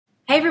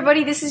Hey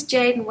everybody, this is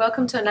Jade and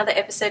welcome to another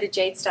episode of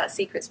Jade Start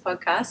Secrets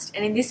podcast.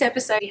 And in this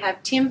episode we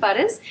have Tim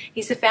Butters.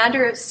 He's the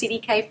founder of City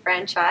Cave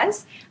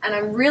Franchise, and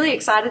I'm really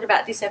excited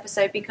about this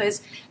episode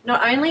because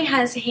not only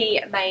has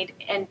he made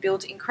and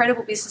built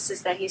incredible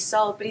businesses that he's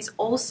sold, but he's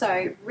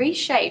also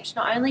reshaped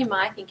not only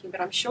my thinking, but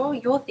I'm sure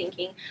your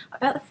thinking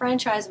about the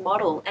franchise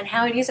model and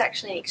how it is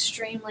actually an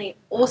extremely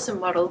awesome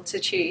model to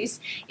choose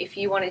if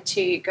you wanted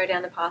to go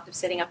down the path of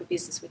setting up a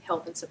business with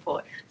help and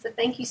support. So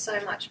thank you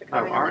so much for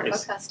coming on the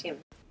podcast, Tim.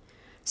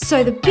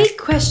 So the big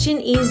question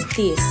is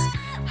this: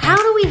 how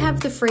do we have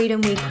the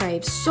freedom we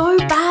crave so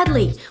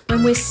badly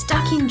when we're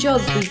stuck in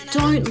jobs we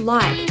don't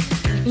like,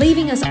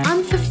 leaving us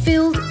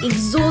unfulfilled,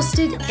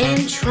 exhausted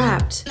and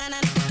trapped?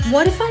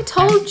 What if I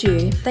told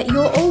you that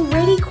you're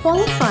already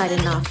qualified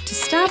enough to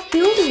start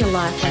building a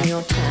life on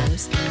your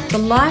terms, the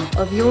life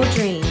of your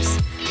dreams?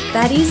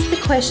 That is the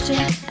question,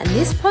 and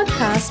this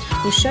podcast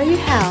will show you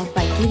how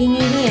by giving you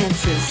the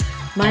answers.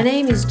 My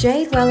name is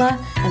Jade Weller,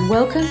 and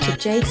welcome to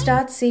Jade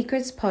Start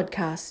Secrets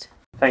podcast.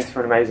 Thanks for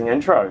an amazing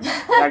intro.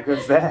 How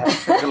good's that?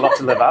 There's a lot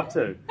to live up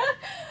to.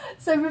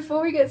 So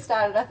before we get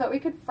started, I thought we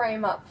could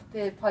frame up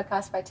the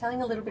podcast by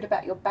telling a little bit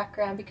about your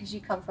background, because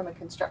you come from a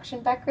construction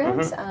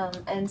background,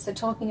 and so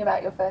talking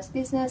about your first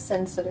business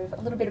and sort of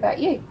a little bit about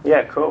you.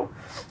 Yeah, cool.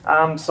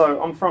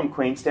 So I'm from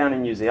Queenstown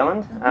in New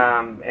Zealand,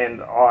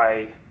 and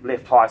I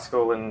left high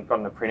school and got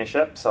an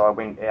apprenticeship. So I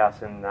went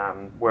out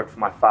and worked for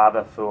my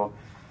father for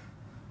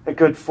a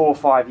good 4 or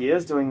 5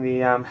 years doing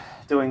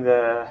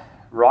the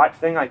right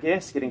thing, I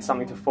guess, getting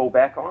something to fall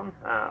back on.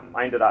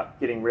 I ended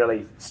up getting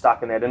really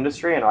stuck in that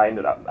industry, and I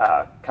ended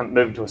up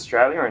moving to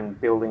Australia and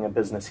building a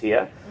business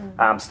here.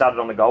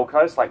 Started on the Gold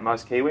Coast, like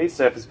most Kiwis,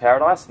 surfers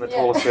paradise, and the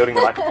tallest building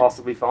that I could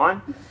possibly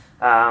find.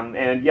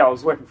 And yeah, I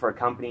was working for a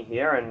company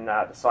here and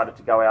decided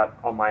to go out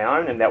on my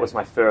own, and that was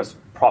my first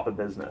proper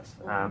business.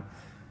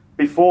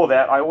 Before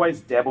that, I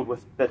always dabbled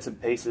with bits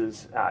and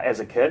pieces as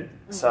a kid,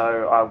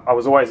 so I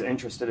was always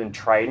interested in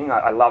trading.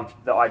 I loved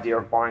the idea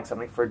of buying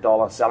something for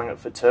 $1, selling it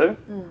for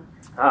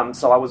 $2.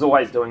 So I was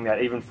always doing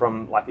that, even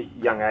from like a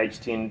young age,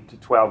 10 to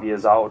 12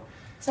 years old.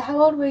 So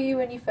how old were you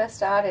when you first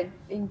started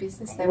in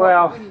business then?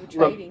 Well, what were you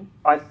trading? Look,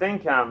 I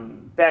think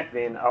back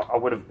then I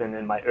would have been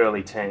in my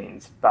early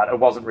teens, but it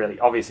wasn't really,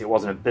 obviously it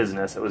wasn't a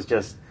business, it was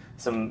just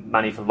some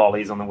money for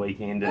lollies on the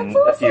weekend and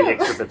a few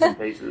extra bits and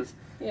pieces.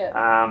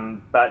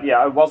 But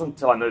yeah, it wasn't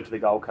until I moved to the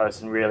Gold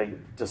Coast and really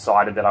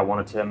decided that I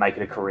wanted to make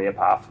it a career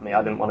path for me.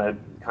 I didn't want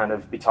to kind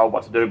of be told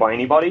what to do by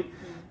anybody,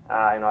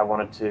 and I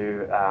wanted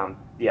to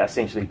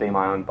essentially be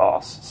my own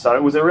boss. So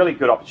it was a really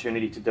good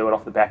opportunity to do it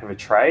off the back of a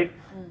trade.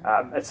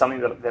 It's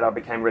something that I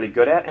became really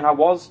good at, and I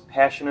was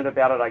passionate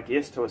about it, I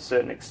guess, to a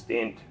certain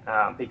extent,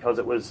 because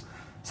it was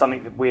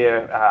something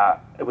where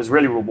it was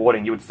really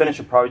rewarding. You would finish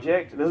a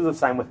project. This is the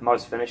same with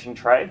most finishing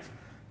trades.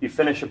 You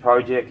finish a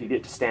project, you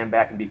get to stand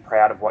back and be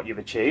proud of what you've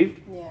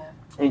achieved.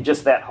 And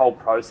just that whole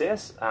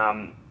process,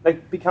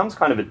 it becomes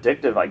kind of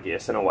addictive, I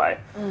guess, in a way.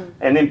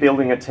 And then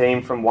building a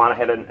team from one, I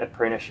had an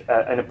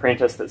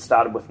apprentice that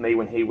started with me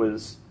when he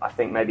was, I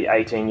think, maybe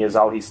 18 years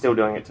old. He's still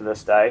doing it to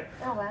this day.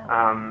 Oh,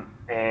 wow.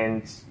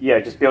 And yeah,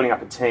 just building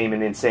up a team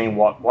and then seeing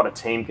what a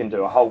team can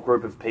do, a whole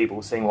group of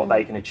people, seeing what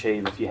they can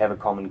achieve if you have a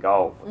common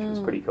goal, which was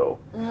pretty cool.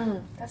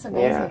 That's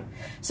amazing. Yeah.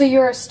 So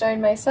you're a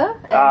stonemason?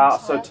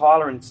 So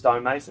Tyler and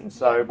stonemason.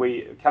 So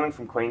we, coming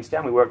from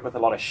Queenstown, we worked with a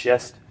lot of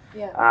schist,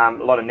 a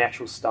lot of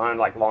natural stone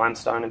like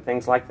limestone and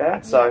things like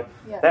that. So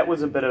that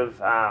was a bit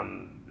of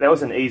that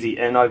was an easy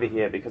in over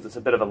here because it's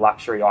a bit of a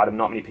luxury item.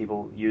 Not many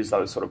people use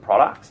those sort of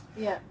products.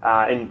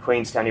 In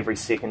Queenstown, every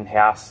second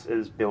house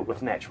is built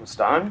with natural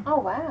stone. Oh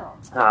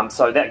wow!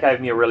 So that gave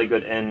me a really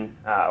good in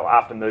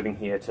after moving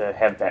here to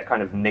have that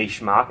kind of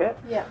niche market.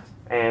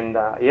 And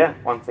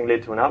one thing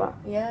led to another.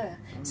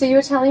 So you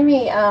were telling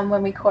me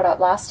when we caught up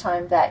last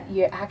time that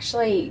you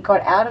actually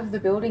got out of the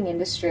building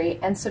industry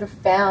and sort of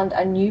found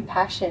a new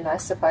passion, I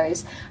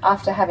suppose,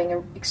 after having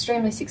an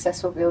extremely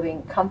successful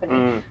building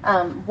company.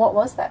 What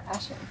was that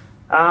passion?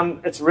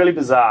 It's really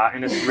bizarre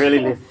and it's really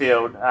left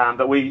field,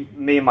 but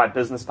me and my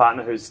business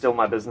partner, who's still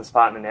my business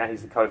partner now,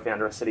 he's the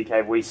co-founder of City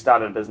Cave, we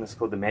started a business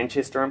called the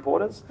Manchester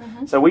Importers.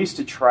 So we used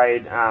to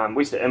trade,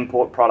 we used to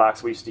import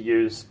products, we used to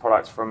use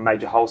products from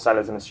major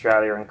wholesalers in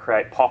Australia and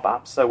create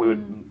pop-ups, so we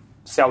would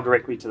sell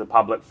directly to the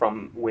public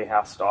from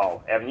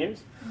warehouse-style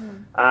avenues.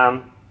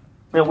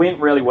 It went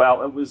really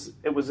well. It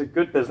was a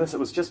good business. It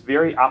was just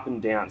very up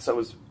and down. So it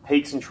was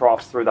peaks and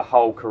troughs through the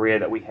whole career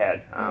that we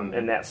had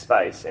in that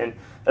space. And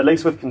at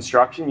least with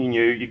construction, you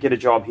knew you get a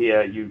job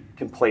here, you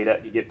complete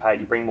it, you get paid,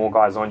 you bring more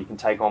guys on, you can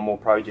take on more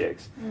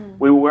projects.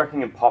 We were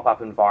working in pop-up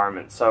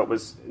environments, so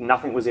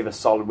nothing was ever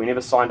solid. We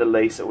never signed a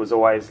lease. It was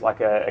always like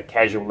a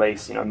casual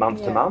lease,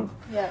 month to month.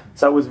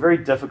 So it was very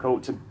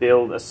difficult to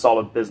build a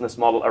solid business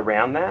model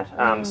around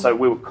that. So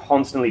we were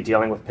constantly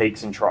dealing with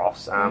peaks and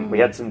troughs. We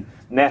had some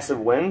massive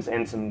wins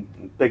and some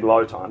big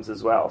low times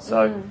as well.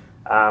 So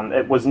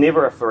it was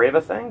never a forever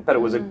thing, but it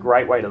was a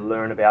great way to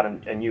learn about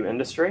a new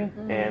industry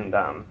and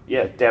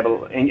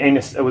dabble. And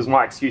it was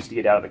my excuse to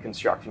get out of the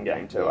construction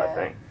game too, I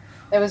think.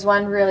 There was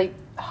one really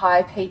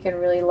high peak and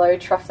really low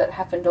trough that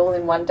happened all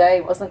in one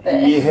day, wasn't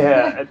there?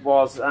 Yeah, it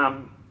was.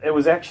 It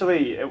was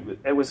actually,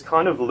 it was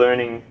kind of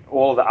learning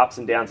all the ups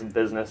and downs in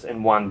business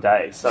in one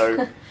day.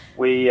 So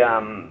we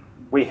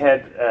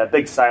had a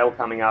big sale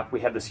coming up.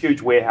 We had this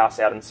huge warehouse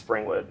out in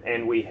Springwood,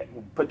 and we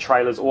put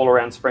trailers all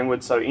around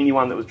Springwood, so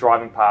anyone that was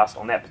driving past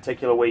on that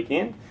particular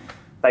weekend,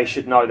 they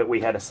should know that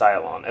we had a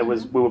sale on. It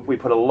was we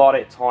put a lot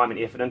of time and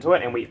effort into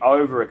it, and we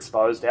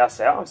overexposed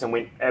ourselves and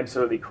went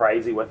absolutely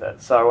crazy with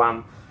it. So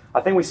I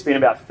think we spent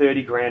about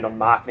 30 grand on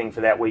marketing for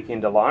that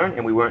weekend alone,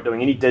 and we weren't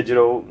doing any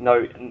digital,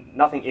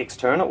 nothing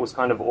external. It was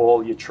kind of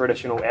all your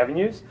traditional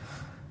avenues.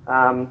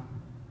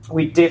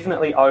 We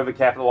definitely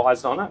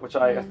overcapitalized on it, which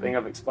I think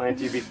I've explained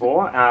to you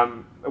before.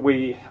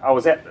 I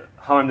was at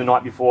home the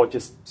night before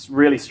just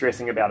really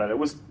stressing about it. It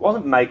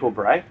wasn't make or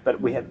break,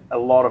 but we had a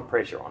lot of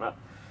pressure on it.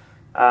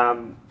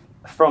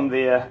 From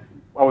there,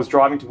 I was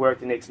driving to work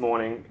the next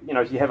morning. You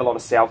know, you have a lot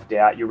of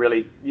self-doubt.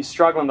 You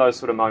struggle in those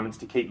sort of moments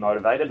to keep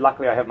motivated.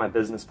 Luckily, I have my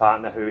business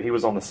partner he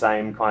was on the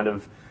same kind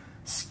of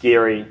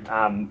scary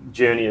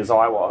journey as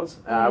I was.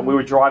 We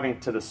were driving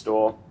to the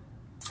store,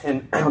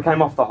 and we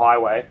came off the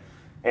highway,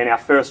 and our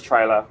first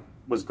trailer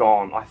was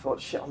gone. I thought,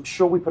 shit, I'm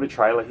sure we put a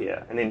trailer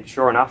here. And then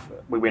sure enough,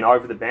 we went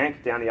over the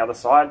bank, down the other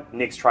side,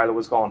 next trailer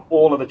was gone.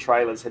 All of the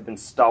trailers had been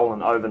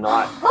stolen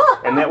overnight.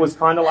 And that was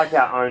kind of like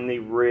our only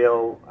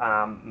real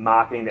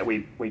marketing that we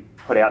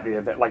put out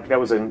there. That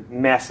was a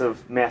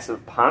massive,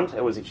 massive punt.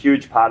 It was a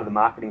huge part of the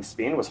marketing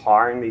spend, was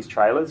hiring these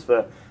trailers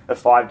for a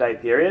 5-day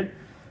period.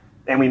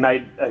 And we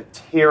made a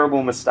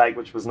terrible mistake,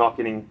 which was not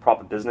getting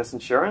proper business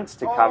insurance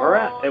to cover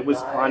it. It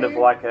was kind of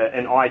like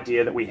an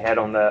idea that we had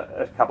on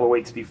a couple of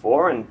weeks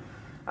before. And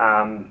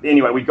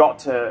anyway, we got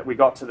to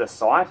the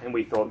site, and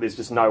we thought there's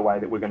just no way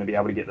that we're going to be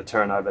able to get the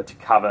turnover to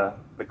cover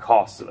the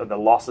costs of the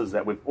losses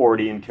that we've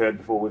already incurred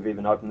before we've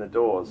even opened the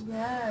doors.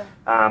 Yeah.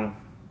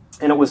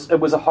 And it was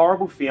a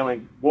horrible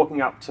feeling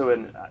walking up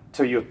to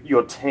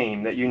your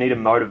team that you need to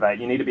motivate.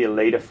 You need to be a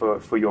leader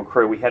for your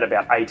crew. We had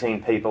about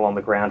 18 people on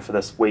the ground for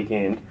this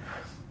weekend,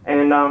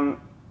 and I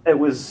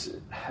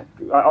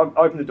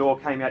opened the door,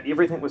 came out,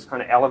 everything was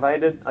kind of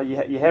elevated.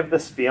 You have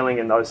this feeling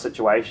in those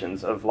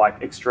situations of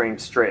like extreme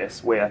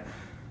stress where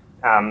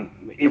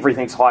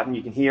everything's heightened.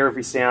 You can hear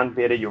every sound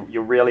better.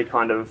 You're really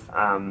kind of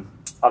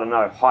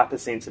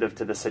hypersensitive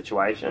to the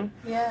situation.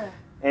 Yeah.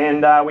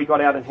 And we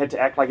got out and had to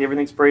act like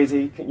everything's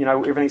breezy. You know,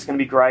 everything's going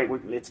to be great.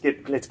 Let's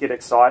get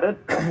excited.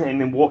 And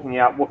then walking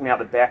out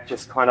the back,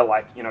 just kind of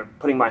like, you know,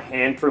 putting my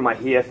hand through my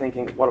hair,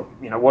 thinking, what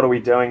are we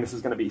doing? This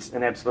is going to be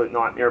an absolute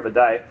nightmare of a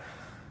day.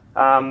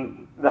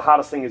 The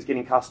hardest thing is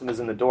getting customers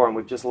in the door, and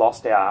we've just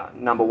lost our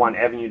number one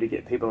avenue to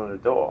get people in the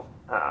door.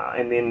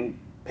 And then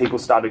people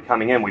started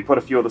coming in. We put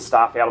a few of the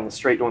staff out on the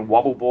street doing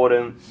wobble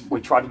boarding.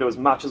 We tried to do as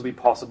much as we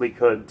possibly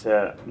could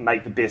to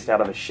make the best out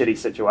of a shitty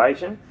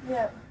situation.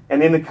 Yeah.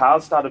 And then the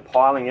cars started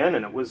piling in,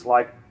 and it was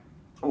like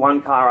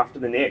one car after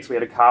the next. We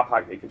had a car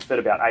park that could fit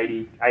about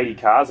 80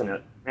 cars in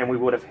it, and we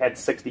would have had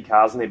 60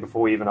 cars in there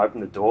before we even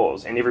opened the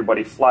doors, and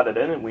everybody flooded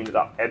in, and we ended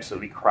up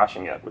absolutely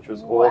crushing it, which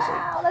was awesome.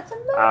 Wow, that's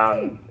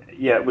amazing.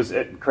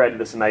 It created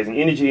this amazing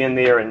energy in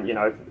there, and, you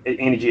know,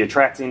 energy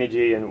attracts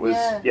energy, and it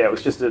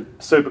was just a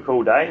super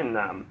cool day,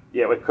 and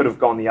it could have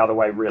gone the other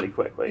way really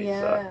quickly.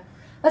 Yeah. So.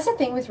 That's the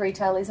thing with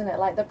retail, isn't it?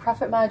 Like, the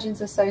profit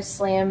margins are so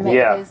slim,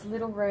 there's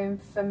little room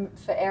for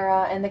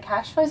error, and the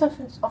cash flow is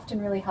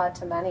often really hard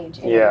to manage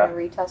in a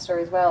retail store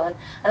as well. And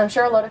I'm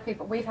sure a lot of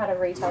people, we've had a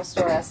retail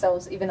store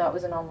ourselves, even though it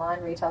was an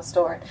online retail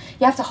store, and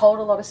you have to hold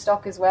a lot of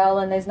stock as well,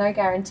 and there's no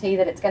guarantee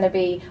that it's going to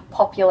be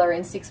popular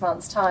in 6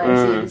 months' time,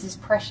 so there's this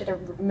pressure to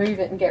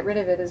move it and get rid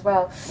of it as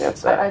well.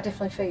 I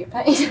definitely feel your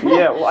pain.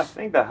 Yeah, well, I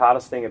think the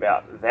hardest thing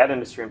about that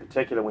industry in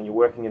particular, when you're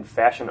working in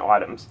fashion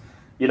items,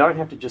 you don't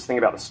have to just think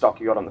about the stock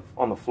you got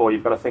on the floor.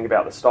 You've got to think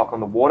about the stock on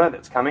the water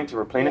that's coming to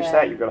replenish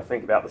that. You've got to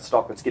think about the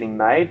stock that's getting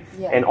made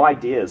and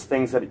ideas,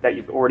 things that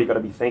you've already got to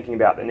be thinking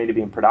about that need to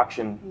be in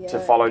production to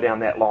follow down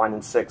that line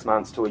in 6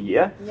 months to a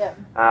year. Yeah.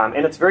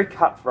 And it's very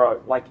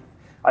cutthroat. Like,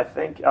 I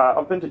think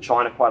I've been to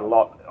China quite a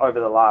lot over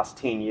the last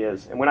 10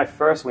 years. And when I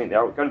first went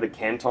there, I would go to the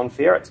Canton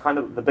Fair. It's kind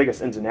of the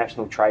biggest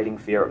international trading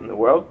fair in the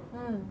world.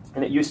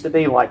 And it used to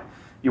be like,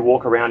 you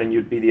walk around and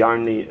you'd be the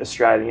only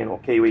Australian or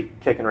Kiwi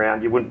kicking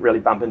around. You wouldn't really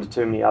bump into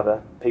too many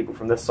other people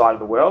from this side of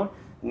the world.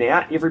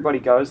 Now everybody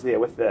goes there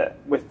with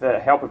the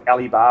help of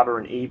Alibaba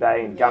and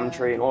eBay and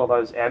Gumtree and all of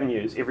those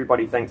avenues.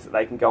 Everybody thinks that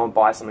they can go and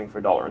buy something for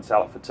 $1 and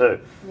sell it for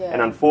 $2.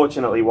 And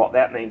unfortunately, what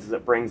that means is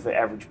it brings the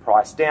average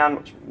price down.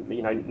 Which,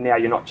 you know, now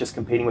you're not just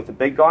competing with the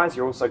big guys;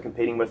 you're also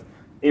competing with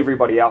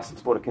everybody else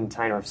that's bought a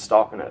container of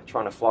stock and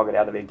trying to flog it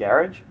out of their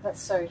garage. That's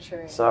so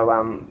true. So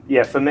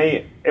for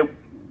me,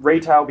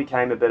 retail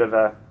became a bit of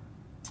a,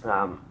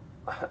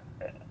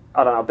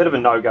 a bit of a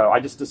no-go.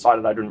 I just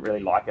decided I didn't really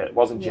like it. It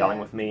wasn't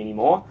gelling with me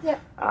anymore.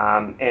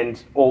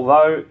 And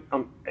although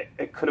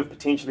it could have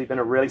potentially been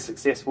a really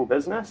successful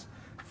business,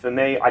 for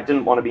me, I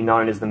didn't want to be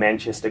known as the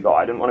Manchester guy.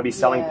 I didn't want to be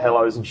selling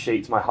pillows and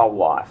sheets my whole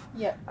life.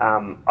 Yeah.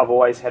 I've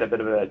always had a bit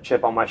of a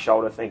chip on my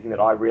shoulder thinking that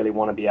I really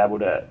want to be able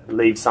to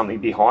leave something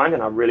behind,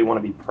 and I really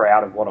want to be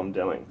proud of what I'm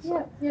doing.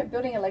 So. Yeah,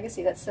 building a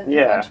legacy, that's the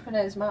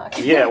entrepreneur's mark.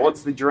 Yeah,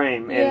 what's the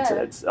dream?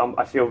 And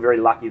I feel very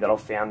lucky that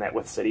I've found that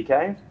with City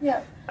Cave.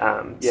 Yeah.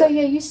 So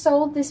you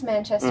sold this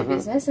Manchester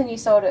business, and you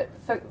sold it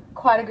for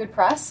quite a good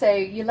price. So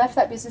you left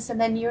that business,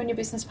 and then you and your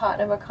business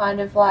partner were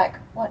kind of like,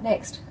 what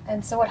next?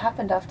 And so what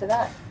happened after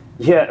that?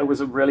 Yeah, it was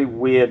a really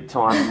weird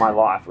time in my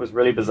life. It was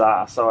really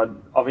bizarre. So I'd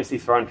obviously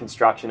thrown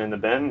construction in the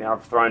bin. Now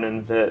I've thrown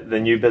in the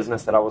new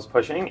business that I was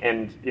pushing,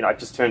 and I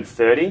just turned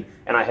 30,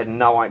 and I had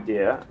no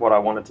idea what I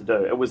wanted to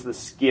do. It was the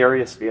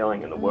scariest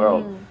feeling in the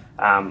world.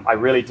 I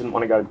really didn't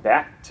want to go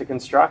back to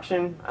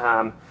construction.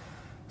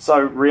 So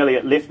really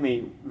it left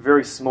me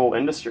very small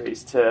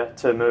industries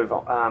to move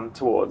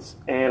towards.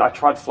 And I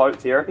tried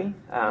float therapy.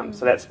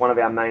 So that's one of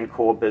our main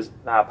core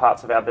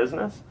parts of our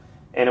business.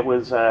 And it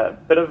was a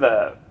bit of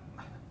a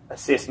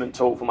assessment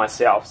tool for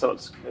myself. So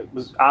it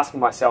was asking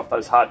myself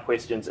those hard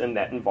questions in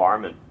that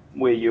environment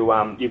where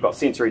you've got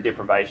sensory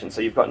deprivation.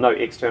 So you've got no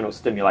external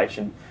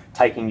stimulation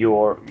taking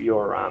your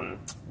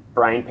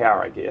brain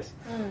power, I guess.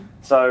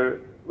 So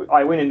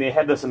I went in there,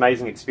 had this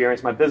amazing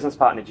experience. My business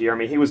partner,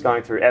 Jeremy, he was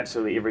going through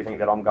absolutely everything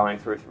that I'm going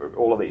through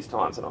all of these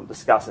times that I'm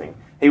discussing.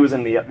 He was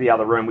in the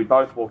other room. We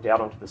both walked out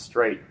onto the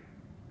street,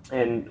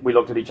 and we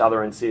looked at each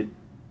other and said,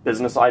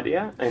 business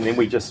idea. And then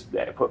we just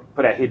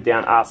put our head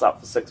down, ass up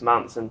for 6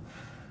 months, and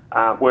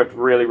worked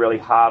really, really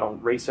hard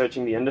on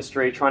researching the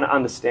industry, trying to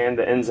understand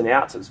the ins and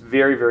outs. It's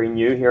very, very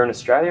new here in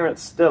Australia, and it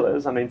still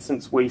is. I mean,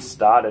 since we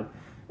started,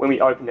 when we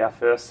opened our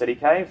first City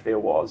Cave, there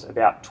was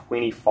about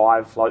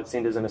 25 float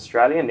centres in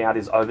Australia. Now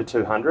there's over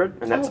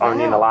 200, and that's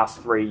only in the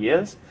last 3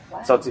 years.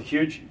 Wow. So it's a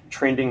huge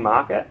trending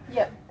market.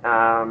 Yep.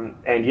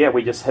 And yeah,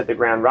 we just hit the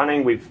ground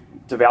running. We've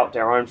developed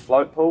our own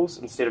float pools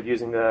instead of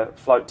using the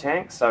float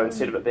tanks. So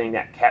instead of it being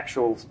that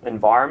capsule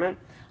environment,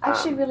 I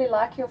actually really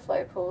like your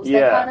float pools.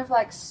 They're kind of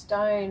like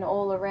stone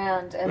all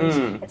around,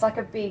 and it's like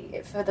a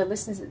big, for the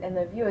listeners and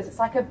the viewers, it's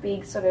like a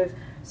big sort of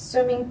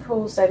swimming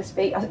pool, so to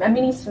speak, a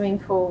mini swimming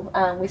pool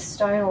with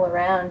stone all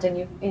around,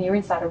 and you're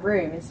inside a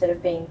room instead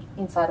of being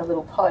inside a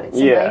little pod. It's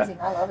amazing.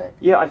 I love it.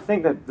 Yeah, I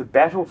think that the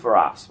battle for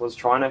us was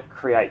trying to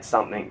create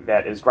something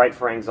that is great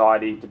for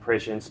anxiety,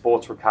 depression,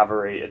 sports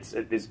recovery.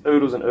 There's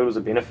oodles and oodles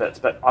of benefits,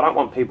 but I don't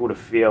want people to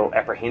feel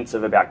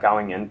apprehensive about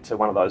going into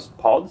one of those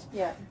pods.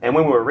 Yeah. And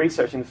when we were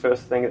researching, the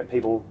first thing that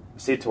people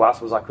said to us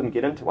was, I couldn't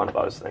get into one of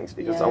those things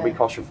because I'll be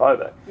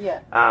claustrophobic.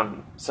 Yeah.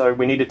 So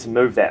we needed to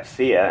move that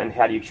fear, and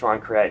how do you try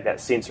and create that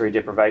sensory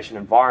deprivation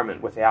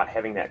environment without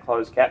having that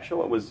closed capsule?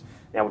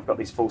 Now we've got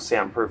these full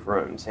soundproof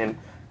rooms, and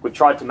we've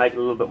tried to make it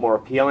a little bit more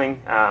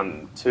appealing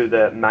to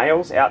the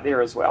males out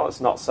there as well.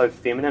 It's not so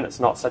feminine. It's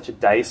not such a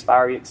day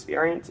spa-y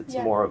experience. It's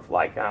more of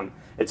like,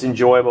 it's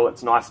enjoyable.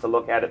 It's nice to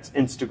look at. It's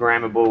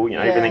Instagrammable.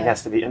 Everything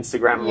has to be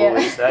Instagrammable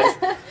these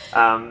days.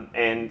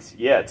 And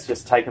yeah, it's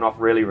just taken off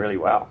really, really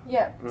well.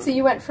 Yeah. So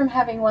you went from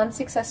having one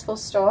successful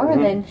store,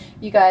 and then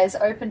you guys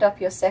opened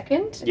up your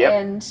second.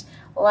 And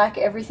like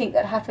everything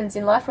that happens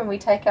in life, when we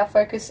take our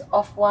focus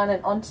off one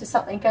and onto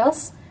something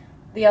else,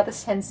 the other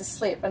tends to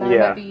slip. And I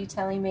remember you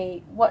telling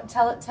me,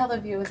 tell the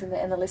viewers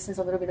and the listeners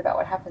a little bit about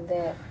what happened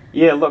there.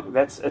 Yeah, look,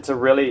 it's a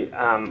really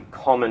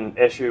common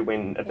issue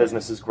when a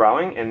business is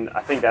growing, and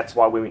I think that's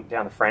why we went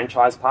down the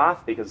franchise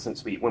path, because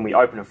when we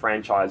open a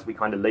franchise, we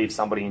kind of leave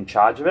somebody in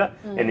charge of it,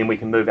 and then we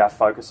can move our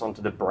focus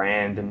onto the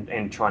brand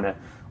and trying to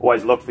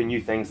always look for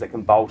new things that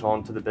can bolt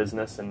on to the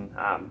business and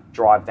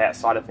drive that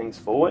side of things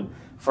forward.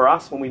 For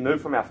us, when we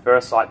moved from our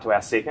first site to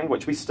our second,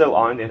 which we still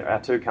own in our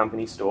 2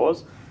 company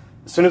stores,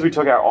 as soon as we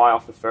took our eye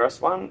off the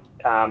first one,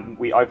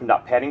 we opened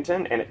up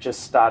Paddington, and it just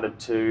started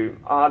to...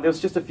 there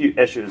was just a few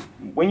issues.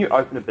 When you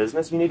open a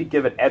business, you need to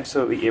give it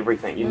absolutely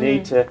everything. You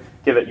need to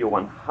give it your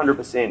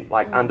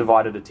 100%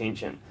 undivided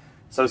attention.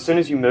 So as soon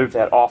as you move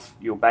that off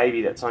your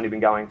baby that's only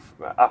been going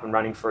up and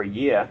running for a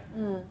year,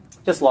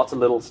 just lots of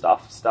little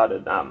stuff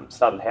started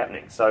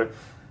happening. So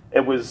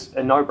it was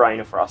a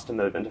no-brainer for us to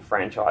move into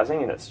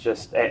franchising, and it's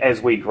just,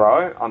 as we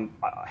grow,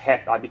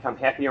 I become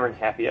happier and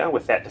happier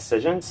with that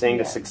decision, seeing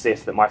the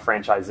success that my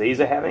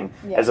franchisees are having,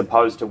 as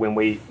opposed to when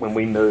we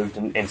moved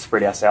and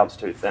spread ourselves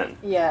too thin.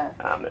 Yeah.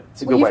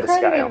 It's a good way to scale.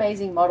 You've created an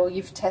amazing model.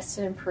 You've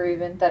tested and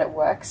proven that it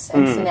works,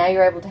 and so now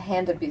you're able to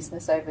hand a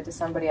business over to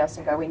somebody else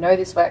and go, we know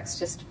this works,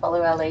 just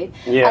follow our lead.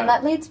 Yeah. And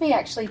that leads me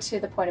actually to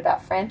the point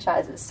about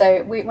franchises.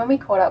 So when we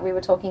caught up, we were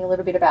talking a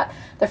little bit about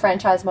the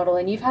franchise model,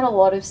 and you've had a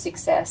lot of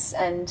success,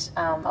 and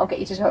I'll get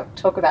you to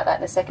talk about that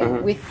in a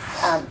second with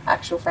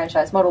actual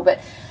franchise model. But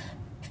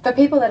for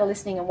people that are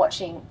listening and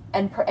watching,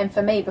 and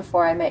for me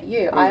before I met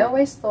you, I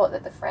always thought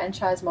that the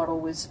franchise model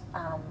was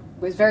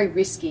very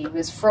risky,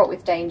 was fraught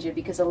with danger,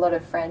 because a lot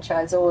of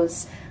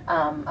franchisors,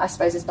 I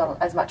suppose there's not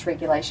as much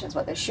regulation as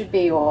what there should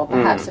be, or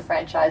perhaps the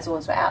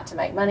franchisors were out to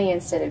make money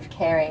instead of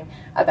caring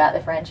about the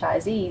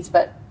franchisees.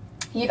 But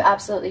You've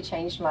absolutely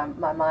changed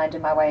my mind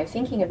and my way of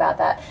thinking about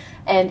that.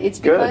 And it's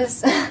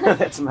because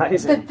that's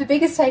amazing. The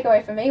biggest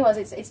takeaway for me was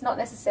it's not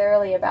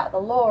necessarily about the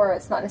law, or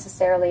it's not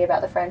necessarily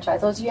about the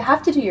franchise laws. You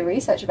have to do your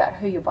research about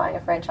who you're buying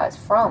a franchise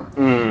from.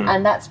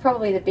 And that's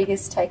probably the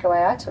biggest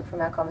takeaway I took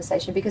from our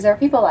conversation, because there are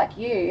people like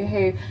you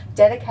who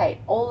dedicate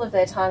all of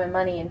their time and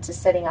money into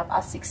setting up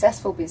a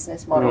successful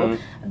business model,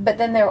 but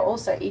then there are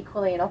also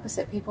equally and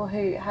opposite people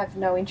who have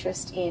no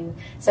interest in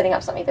setting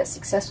up something that's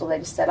successful. They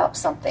just set up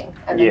something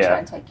and then try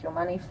and take your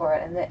money for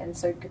it. And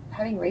so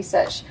having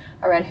research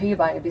around who you're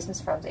buying a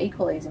business from is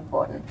equally as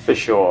important. For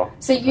sure.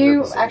 So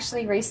you 100%.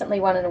 Actually recently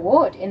won an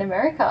award in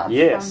America from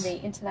the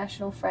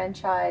International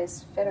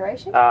Franchise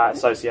Federation?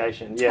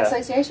 Association, yeah.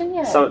 Association,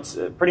 yeah. So it's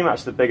pretty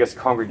much the biggest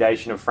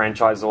congregation of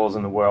franchisors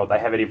in the world. They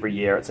have it every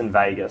year. It's in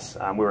Vegas.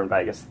 We're in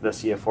Vegas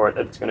this year for it.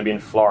 It's going to be in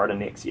Florida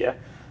next year.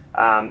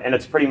 And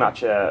it's pretty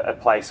much a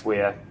place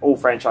where all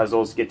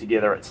franchisors get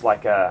together. It's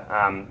like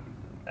a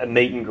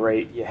meet and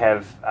greet. You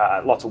have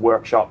lots of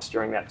workshops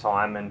during that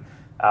time, and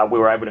we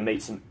were able to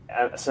meet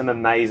some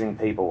amazing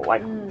people,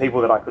 like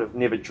people that I could have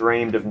never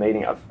dreamed of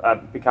meeting.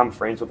 I've become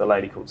friends with a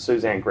lady called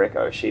Suzanne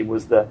Greco. She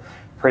was the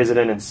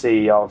president and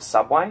CEO of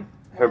Subway.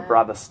 Her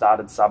brother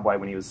started Subway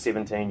when he was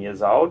 17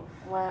 years old.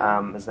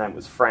 Wow. His name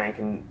was Frank,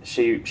 and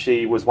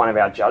she was one of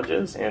our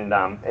judges and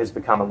has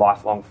become a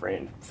lifelong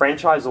friend.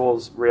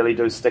 Franchisors really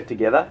do stick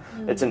together.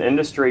 It's an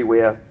industry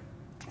where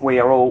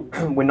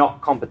we're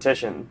not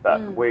competition,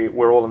 but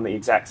we're all in the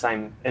exact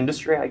same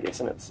industry, I guess,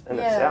 in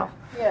itself.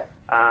 Yeah.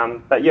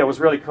 But yeah, it was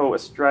really cool.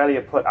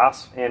 Australia put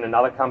us and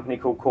another company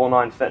called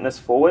Core9 Fitness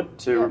forward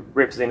to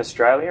represent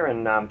Australia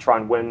and try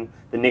and win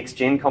the Next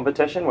Gen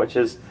competition, which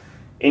is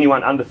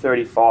anyone under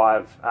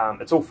 35.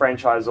 It's all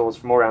franchisors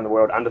from all around the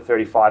world under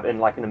 35 in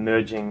like an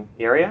emerging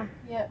area.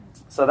 Yeah.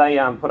 So they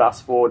put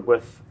us forward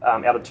with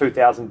out of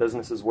 2,000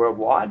 businesses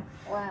worldwide.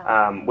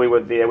 Wow. We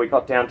were there. We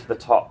got down to the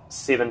top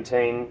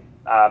 17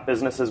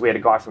 businesses. We had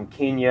a guy from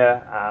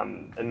Kenya,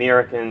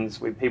 Americans,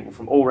 we had people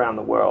from all around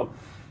the world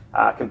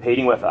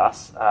competing with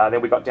us.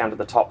 Then we got down to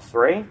the top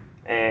 3,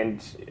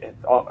 and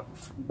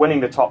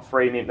winning the top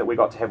 3 meant that we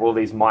got to have all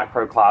these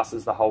micro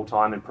classes the whole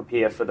time and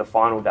prepare for the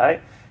final day.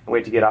 And we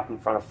had to get up in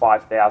front of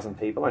 5,000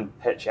 people and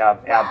pitch our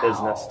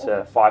business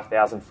to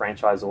 5,000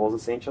 franchisors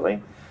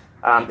essentially.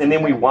 And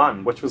then we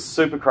won, which was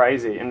super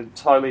crazy and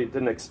totally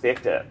didn't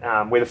expect it.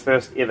 We're the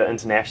first ever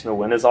international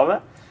winners of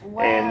it.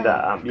 Wow.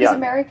 And because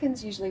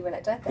Americans usually win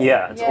it, don't they?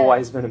 Yeah, it's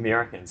always been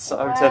Americans. So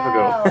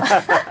typical.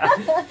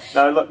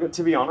 No, look,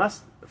 to be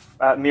honest,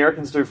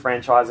 Americans do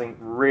franchising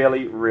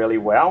really, really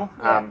well.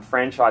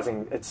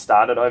 Franchising, it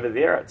started over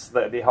there. It's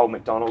the whole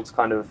McDonald's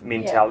kind of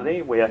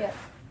mentality where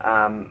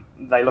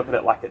they look at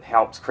it like it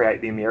helps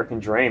create the American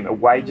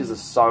dream. Wages are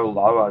so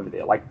low over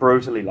there, like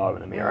brutally low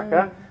in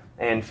America.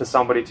 And for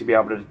somebody to be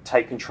able to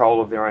take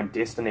control of their own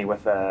destiny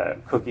with a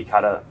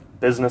cookie-cutter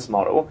business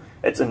model,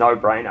 it's a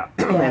no-brainer.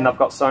 And they've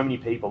got so many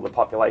people, the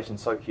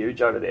population's so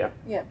huge over there.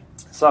 Yeah.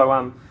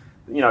 So,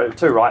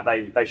 too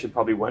right, they should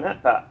probably win it,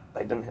 but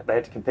they didn't. They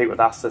had to compete with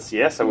us this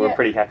year, so we were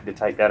pretty happy to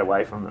take that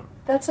away from them.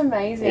 That's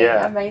amazing.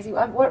 Yeah. Amazing.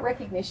 What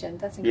recognition.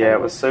 That's incredible. Yeah,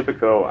 it was super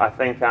cool. I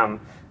think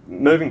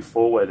moving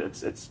forward,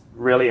 it's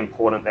really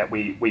important that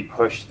we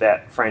push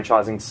that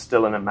franchising's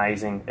still an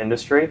amazing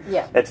industry.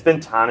 Yeah. It's been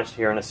tarnished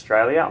here in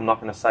Australia. I'm not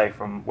going to say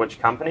from which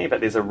company, but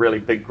there's a really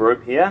big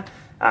group here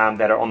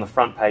that are on the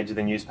front page of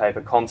the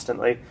newspaper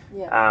constantly.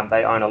 Yeah.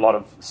 They own a lot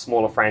of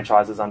smaller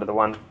franchises under the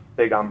one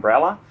big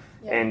umbrella.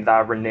 Yeah. And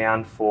they're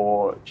renowned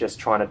for just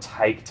trying to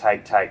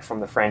take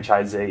from the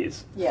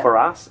franchisees. Yeah. For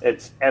us,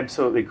 it's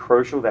absolutely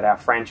crucial that our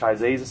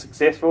franchisees are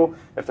successful.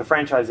 If the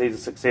franchisees are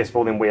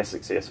successful, then we're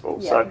successful.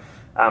 Yeah. So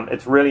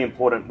it's really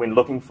important when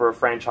looking for a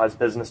franchise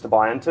business to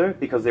buy into,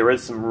 because there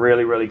is some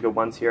really, really good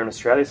ones here in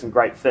Australia, some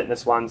great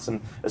fitness ones, some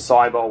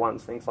acai bowl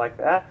ones, things like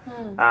that.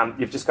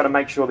 You've just got to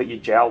make sure that you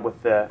gel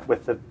with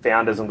the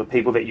founders and the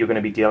people that you're going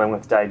to be dealing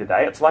with day to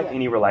day. It's like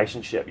any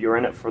relationship. You're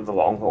in it for the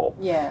long haul.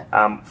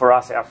 Yeah. For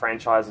us, our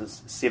franchise is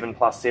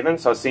 7+7,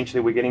 so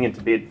essentially we're getting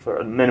into bed for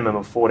a minimum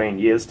of 14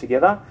 years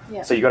together.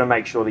 Yeah. So you've got to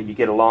make sure that you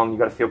get along. You've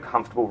got to feel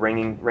comfortable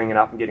ringing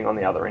up and getting on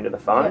the other end of the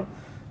phone. Yeah.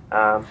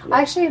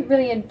 I actually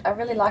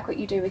really like what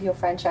you do with your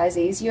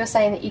franchisees. You're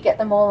saying that you get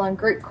them all on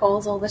group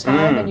calls all the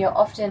time, and you're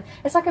often,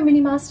 it's like a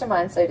mini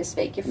mastermind, so to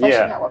speak. You're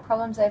fleshing out what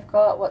problems they've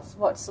got,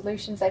 what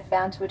solutions they've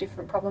found to a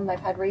different problem they've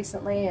had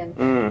recently, and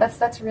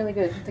that's really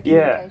good, the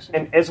communication.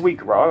 And as we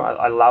grow,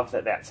 I love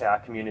that that's our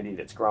community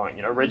that's growing.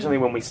 Originally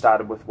when we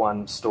started with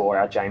one store,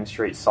 our James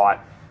Street site,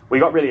 we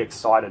got really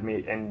excited,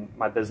 me and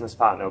my business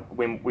partner,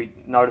 when we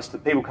noticed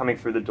that people coming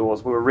through the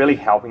doors, we were really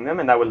helping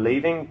them and they were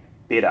leaving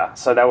better.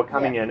 So they were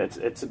coming in.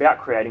 It's about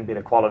creating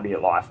better quality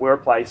of life. We're a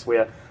place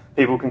where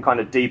people can kind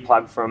of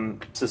deplug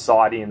from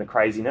society and the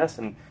craziness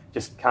and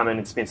just come in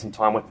and spend some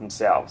time with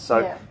themselves.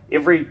 So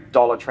every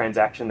dollar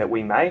transaction that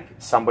we make,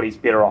 somebody's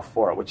better off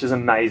for it, which is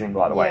amazing,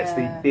 by the way. It's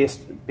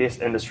the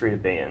best industry to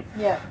be in.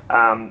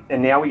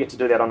 And now we get to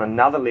do that on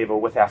another level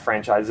with our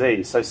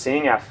franchisees. So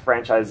seeing our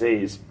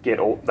franchisees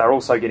they're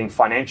also getting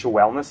financial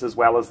wellness, as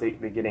well as they're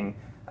getting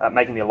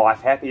making their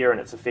life happier, and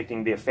it's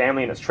affecting their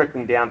family, and it's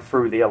trickling down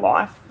through their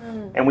life.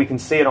 And we can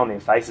see it on their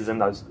faces in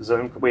those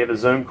Zoom. We have a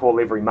Zoom call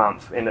every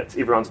month, and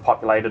everyone's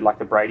populated like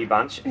the Brady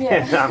Bunch.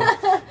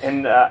 Yeah.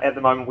 and at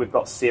the moment we've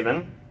got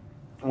 7.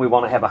 We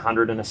want to have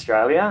 100 in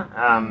Australia,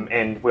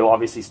 and we'll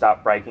obviously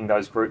start breaking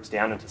those groups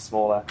down into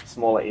smaller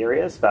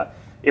areas. But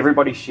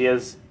everybody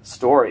shares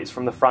stories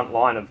from the front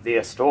line of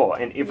their store,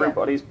 and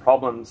everybody's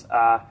problems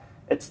are.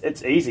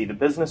 It's easy. The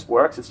business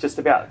works. It's just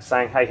about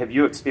saying, hey, have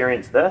you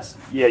experienced this?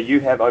 Yeah, you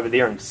have over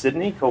there in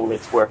Sydney. Cool,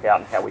 let's work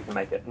out how we can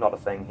make it not a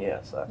thing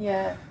here. So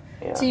yeah.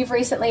 So you've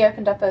recently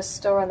opened up a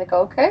store on the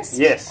Gold Coast.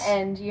 Yes.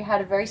 And you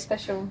had a very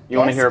special You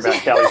want to hear about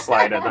Kelly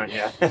Slater, don't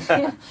you?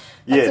 That's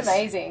Yes.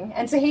 amazing.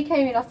 And so he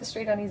came in off the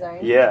street on his own.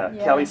 Yeah,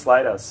 Kelly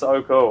Slater,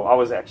 so cool. I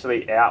was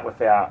actually out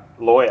with our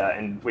lawyer,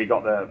 and we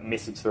got the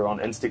message through on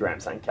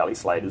Instagram saying Kelly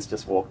Slater's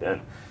just walked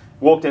in.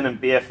 Walked in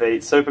bare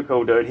feet, super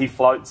cool dude. He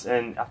floats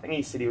in, I think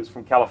he said he was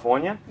from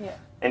California,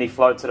 and he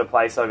floats at a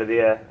place over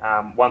there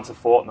once a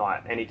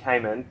fortnight. And he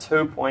came in,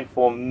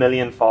 2.4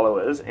 million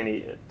followers, and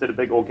he did a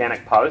big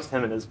organic post,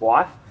 him and his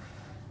wife,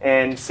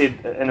 and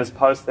said in his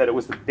post that it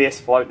was the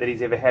best float that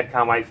he's ever had.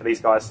 Can't wait for these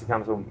guys to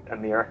come to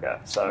America.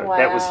 So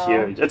that was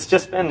huge. It's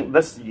just been,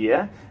 this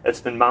year,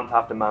 it's been month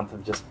after month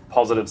of just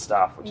positive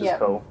stuff, which is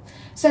cool.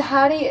 So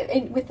how do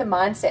you, with the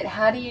mindset,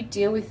 how do you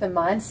deal with the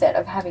mindset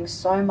of having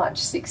so much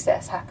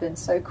success happen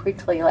so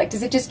quickly? Like,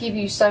 does it just give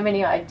you so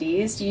many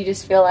ideas? Do you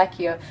just feel like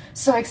you're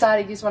so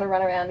excited you just want to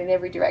run around in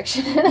every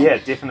direction? Yeah,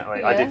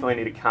 definitely. I definitely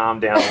need to calm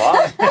down a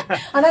lot.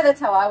 I know that's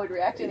how I would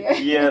react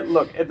anyway. Yeah,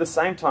 look, at the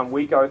same time,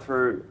 we go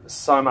through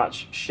so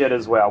much shit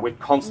as well. We're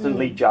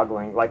constantly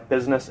juggling. Like,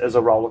 business is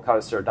a roller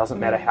coaster. It doesn't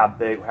matter how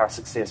big, how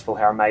successful,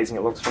 how amazing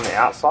it looks from the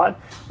outside.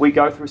 We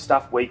go through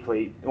stuff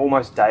weekly,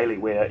 almost daily,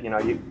 where, you know,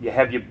 you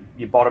have your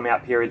bottom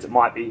out periods. It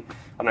might be,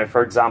 I don't know,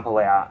 for example,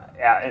 our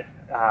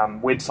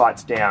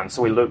website's down,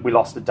 so we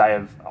lost a day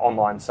of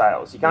online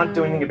sales. You can't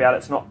do anything about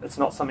it. It's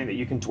not something that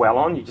you can dwell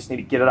on. You just need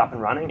to get it up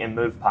and running and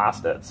move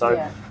past it.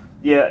 So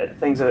yeah,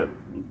 things are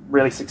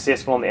really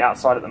successful on the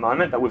outside at the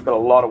moment, but we've got a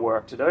lot of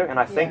work to do. And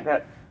I think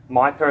that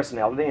my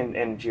personality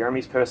and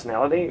Jeremy's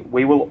personality,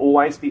 we will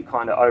always be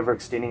kind of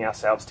overextending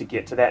ourselves to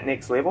get to that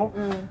next level.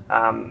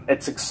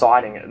 It's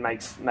exciting. It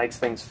makes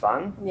things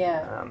fun.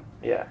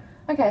 Yeah.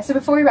 Okay, so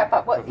before we wrap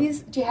up,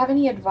 do you have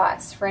any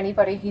advice for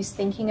anybody who's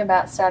thinking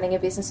about starting a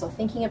business or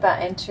thinking about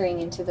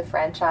entering into the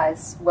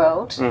franchise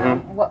world?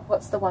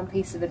 What's the one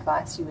piece of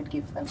advice you would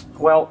give them?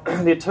 Well,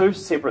 they're two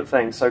separate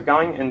things. So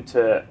going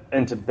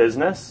into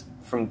business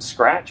from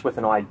scratch with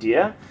an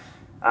idea,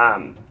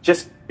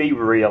 just be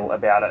real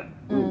about it.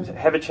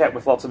 Have a chat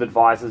with lots of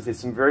advisors. There's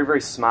some very,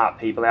 very smart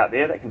people out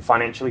there that can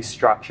financially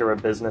structure a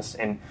business,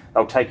 and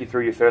they'll take you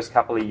through your first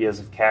couple of years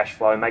of cash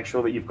flow. Make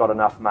sure that you've got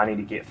enough money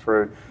to get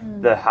through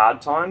the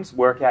hard times.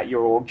 Work out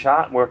your org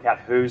chart, work out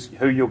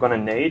who you're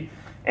going to need,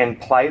 and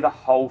play the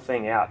whole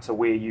thing out to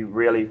where you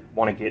really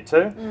want to get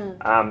to.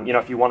 You know,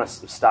 if you want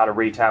to start a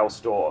retail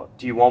store,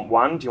 do you want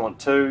 1? Do you want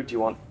 2? Do you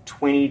want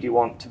 20? Do you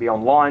want to be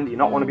online? Do you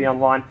not want to be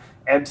online?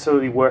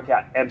 Absolutely work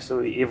out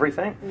absolutely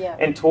everything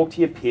and talk to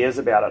your peers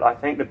about it. I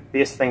think the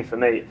best thing for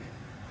me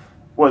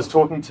was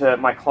talking to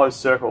my close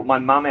circle. My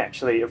mum,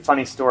 actually, a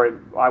funny story,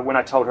 when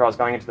I told her I was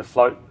going into the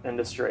float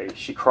industry,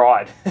 she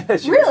cried.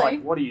 She was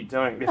like, what are you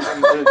doing? They're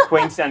from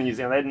Queenstown, New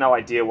Zealand. They had no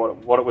idea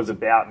what it was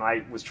about, and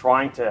I was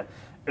trying to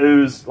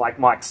ooze like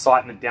my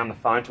excitement down the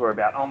phone to her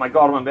about, oh my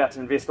God, I'm about to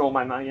invest all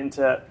my money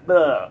into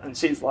and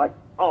she's like,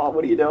 oh,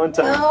 what are you doing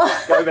to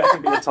go back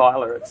and be a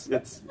tiler? It's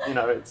you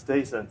know, it's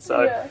decent.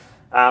 So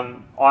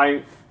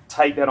I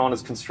take that on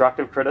as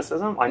constructive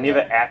criticism. I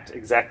never act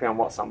exactly on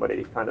what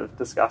somebody kind of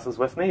discusses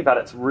with me, but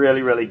it's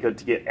really, really good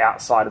to get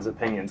outsiders'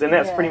 opinions. And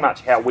that's pretty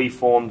much how we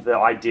formed the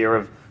idea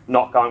of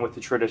not going with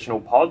the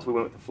traditional pods. We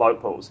went with the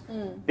float pools.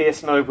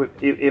 Best move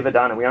we've ever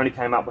done, and we only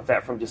came up with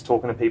that from just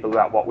talking to people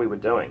about what we were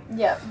doing.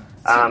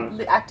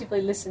 So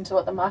actively listen to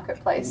what the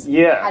marketplace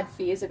had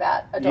fears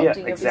about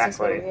adopting a business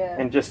model.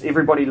 And just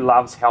everybody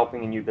loves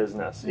helping a new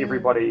business.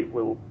 Everybody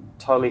will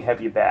totally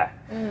have your back.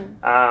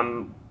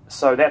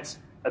 So that's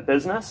a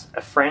business.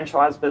 A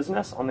franchise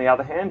business, on the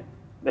other hand,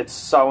 it's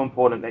so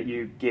important that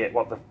you get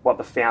what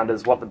the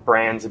founders, what the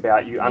brand's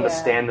about. You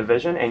understand the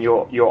vision, and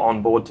you're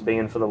on board to be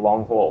in for the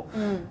long haul.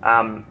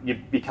 You're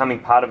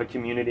becoming part of a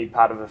community,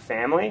 part of a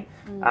family,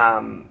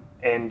 and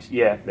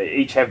they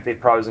each have their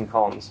pros and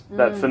cons.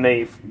 But for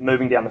me,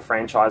 moving down the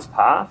franchise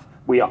path,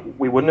 we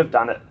wouldn't have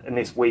done it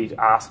unless we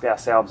asked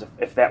ourselves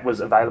if that was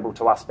available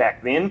to us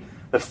back then.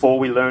 Before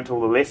we learned all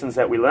the lessons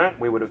that we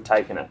learned, we would have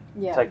taken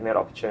taken that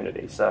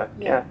opportunity. So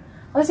Well,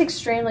 that's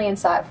extremely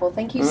insightful.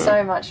 Thank you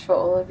so much for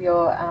all of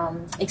your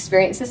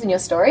experiences and your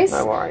stories.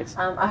 No worries.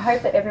 I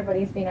hope that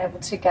everybody's been able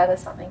to gather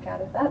something out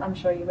of that. I'm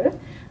sure you would have.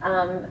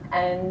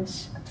 And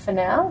for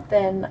now,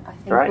 then I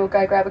think we'll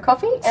go grab a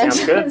coffee and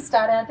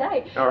start our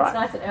day. All right. It's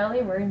nice and early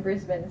and we're in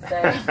Brisbane, so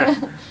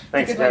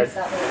Thanks, it's a good way to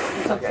start the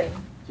week. Okay.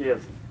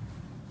 Cheers.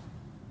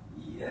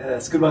 Yeah,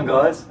 it's a good one,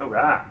 guys. All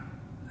right.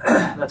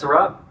 That's a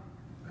wrap.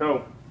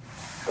 Cool.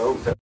 Cool.